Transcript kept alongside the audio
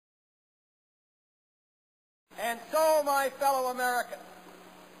And so, my fellow Americans,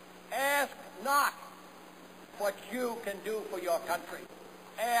 ask not what you can do for your country.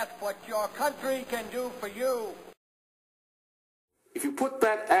 Ask what your country can do for you. If you put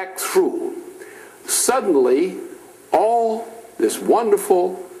that act through, suddenly all this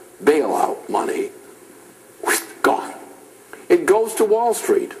wonderful bailout money, gone. It goes to Wall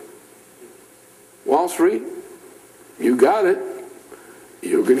Street. Wall Street, you got it.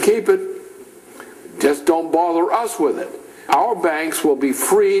 You can keep it. Just don't bother us with it. Our banks will be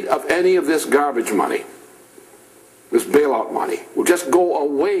freed of any of this garbage money. This bailout money will just go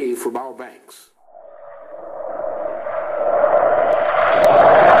away from our banks.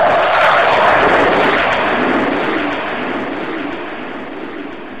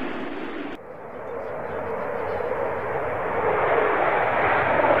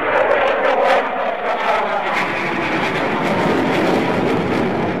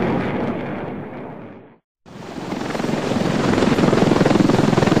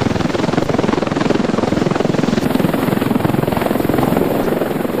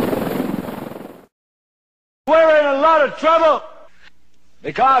 We're in a lot of trouble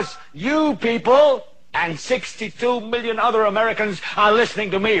because you people and 62 million other Americans are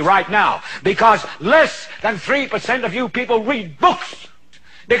listening to me right now, because less than 3% of you people read books,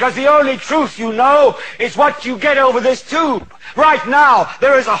 because the only truth you know is what you get over this tube. Right now,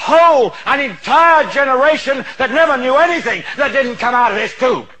 there is an entire generation that never knew anything that didn't come out of this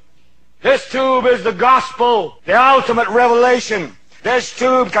tube. This tube is the gospel, the ultimate revelation. This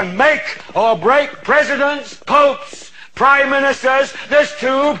tube can make or break presidents, popes, prime ministers. This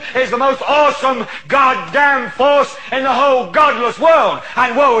tube is the most awesome goddamn force in the whole godless world.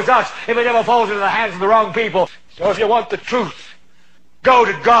 And woe is us if it ever falls into the hands of the wrong people. So if you want the truth, go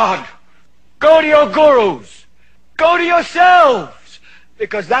to God. Go to your gurus. Go to yourselves.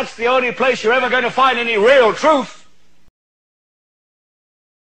 Because that's the only place you're ever going to find any real truth.